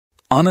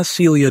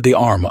Celia de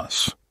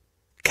Armas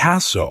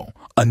Caso,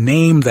 a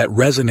name that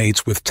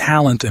resonates with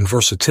talent and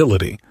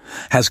versatility,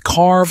 has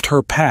carved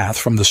her path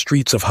from the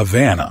streets of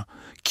Havana,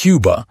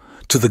 Cuba,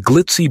 to the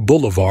glitzy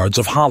boulevards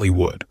of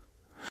Hollywood.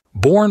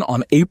 Born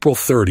on April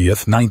 30,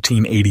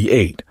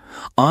 1988,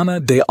 Ana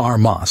de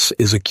Armas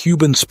is a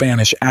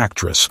Cuban-Spanish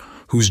actress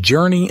whose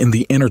journey in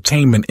the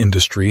entertainment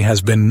industry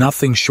has been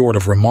nothing short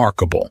of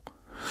remarkable.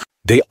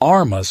 De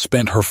Armas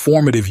spent her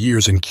formative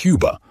years in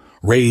Cuba,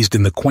 raised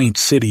in the quaint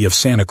city of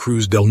Santa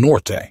Cruz del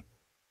Norte.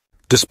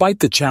 Despite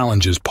the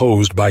challenges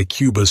posed by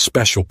Cuba's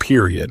special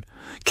period,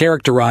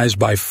 characterized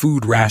by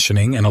food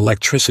rationing and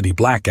electricity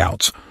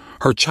blackouts,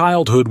 her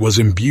childhood was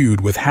imbued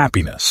with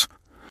happiness.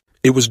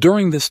 It was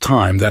during this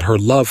time that her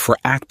love for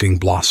acting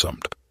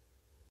blossomed.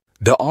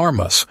 De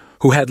Armas,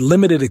 who had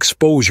limited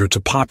exposure to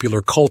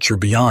popular culture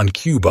beyond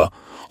Cuba,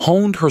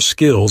 honed her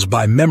skills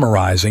by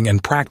memorizing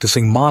and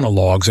practicing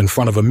monologues in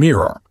front of a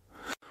mirror.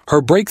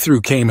 Her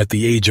breakthrough came at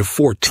the age of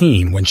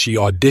 14 when she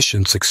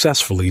auditioned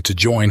successfully to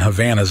join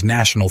Havana's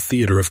National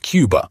Theater of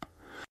Cuba.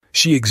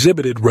 She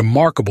exhibited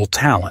remarkable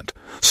talent,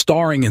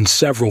 starring in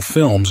several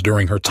films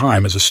during her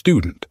time as a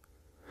student.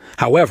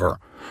 However,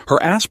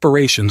 her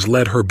aspirations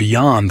led her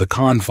beyond the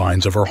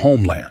confines of her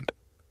homeland.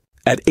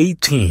 At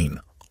 18,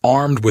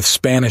 armed with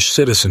Spanish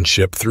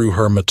citizenship through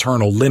her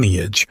maternal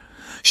lineage,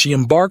 she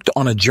embarked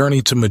on a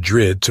journey to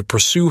Madrid to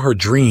pursue her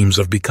dreams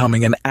of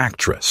becoming an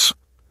actress.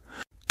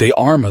 De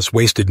Armas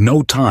wasted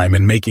no time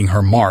in making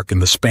her mark in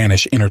the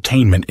Spanish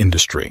entertainment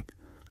industry.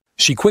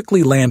 She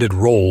quickly landed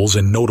roles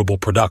in notable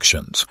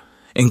productions,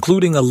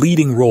 including a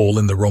leading role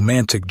in the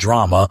romantic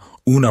drama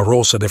Una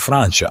Rosa de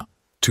Francia,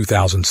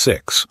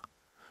 2006.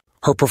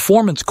 Her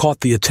performance caught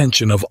the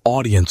attention of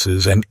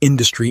audiences and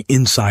industry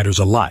insiders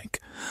alike,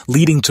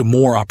 leading to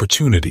more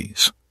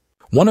opportunities.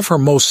 One of her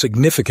most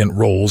significant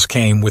roles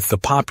came with the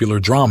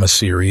popular drama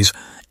series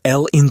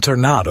El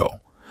Internado,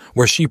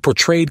 where she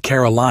portrayed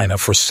Carolina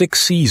for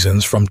 6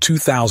 seasons from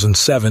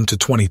 2007 to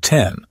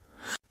 2010.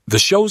 The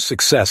show's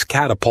success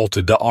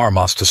catapulted De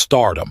Armas to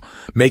stardom,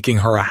 making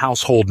her a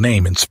household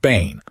name in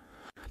Spain.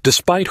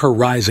 Despite her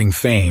rising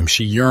fame,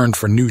 she yearned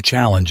for new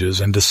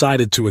challenges and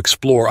decided to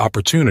explore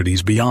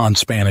opportunities beyond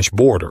Spanish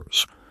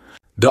borders.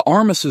 De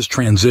Armas's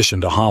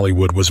transition to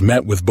Hollywood was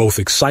met with both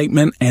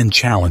excitement and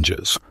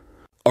challenges.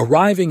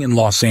 Arriving in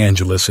Los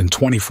Angeles in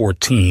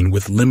 2014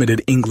 with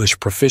limited English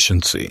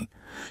proficiency,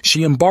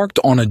 she embarked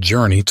on a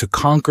journey to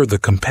conquer the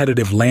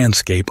competitive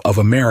landscape of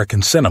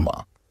American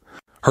cinema.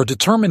 Her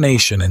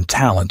determination and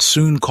talent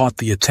soon caught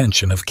the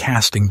attention of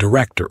casting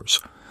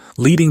directors,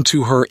 leading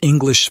to her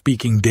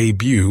English-speaking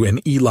debut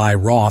in Eli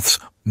Roth's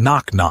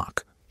Knock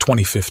Knock,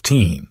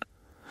 2015.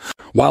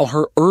 While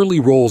her early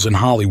roles in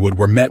Hollywood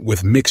were met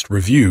with mixed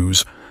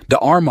reviews, De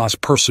Armas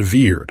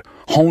persevered,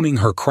 honing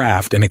her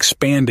craft and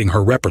expanding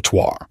her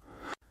repertoire.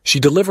 She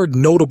delivered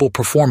notable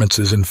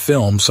performances in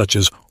films such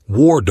as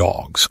War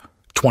Dogs,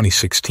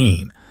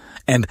 2016,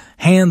 and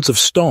Hands of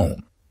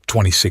Stone,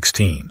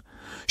 2016,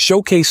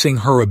 showcasing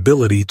her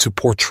ability to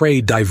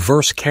portray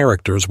diverse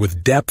characters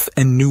with depth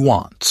and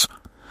nuance.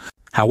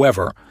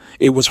 However,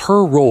 it was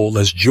her role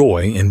as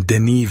Joy in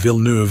Denis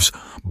Villeneuve's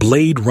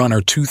Blade Runner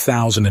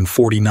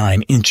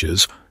 2049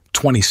 Inches,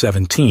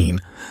 2017,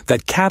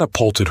 that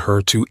catapulted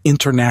her to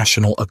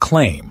international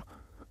acclaim.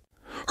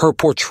 Her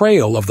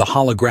portrayal of the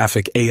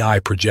holographic AI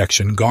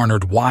projection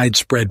garnered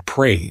widespread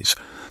praise,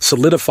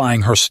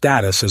 solidifying her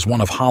status as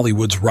one of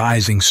Hollywood's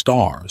rising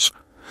stars.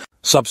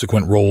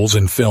 Subsequent roles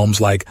in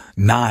films like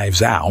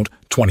Knives Out,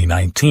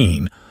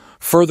 2019,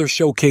 further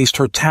showcased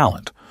her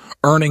talent,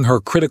 earning her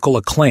critical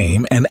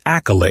acclaim and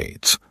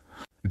accolades.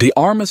 De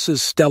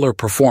Armas's stellar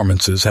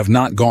performances have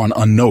not gone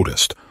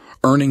unnoticed,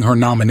 earning her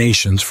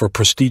nominations for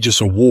prestigious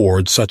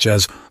awards such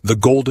as the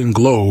Golden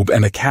Globe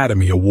and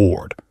Academy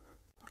Award.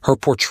 Her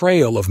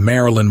portrayal of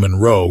Marilyn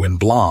Monroe in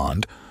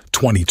Blonde,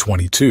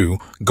 2022,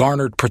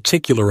 garnered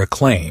particular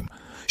acclaim,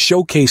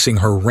 showcasing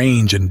her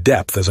range and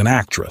depth as an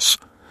actress.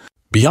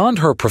 Beyond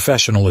her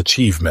professional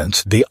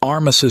achievements, De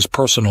Armas's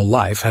personal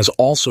life has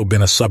also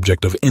been a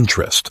subject of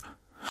interest.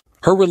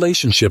 Her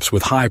relationships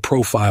with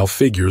high-profile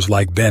figures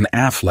like Ben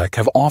Affleck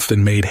have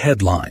often made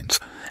headlines,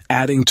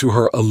 adding to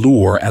her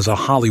allure as a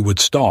Hollywood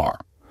star.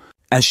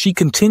 As she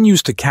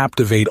continues to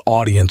captivate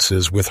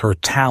audiences with her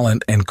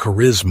talent and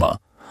charisma,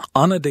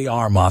 Ana de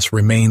Armas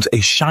remains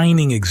a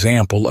shining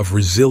example of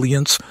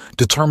resilience,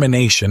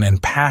 determination,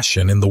 and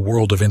passion in the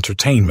world of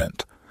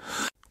entertainment.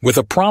 With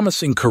a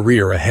promising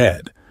career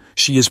ahead,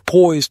 she is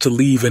poised to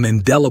leave an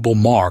indelible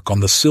mark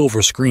on the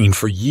silver screen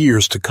for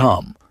years to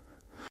come.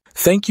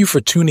 Thank you for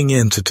tuning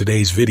in to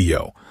today's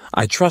video.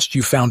 I trust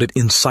you found it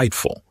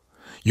insightful.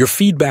 Your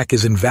feedback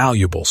is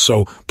invaluable,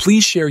 so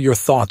please share your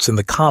thoughts in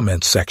the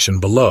comments section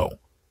below.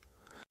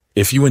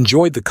 If you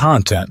enjoyed the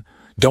content,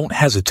 don't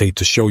hesitate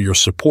to show your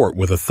support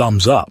with a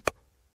thumbs up.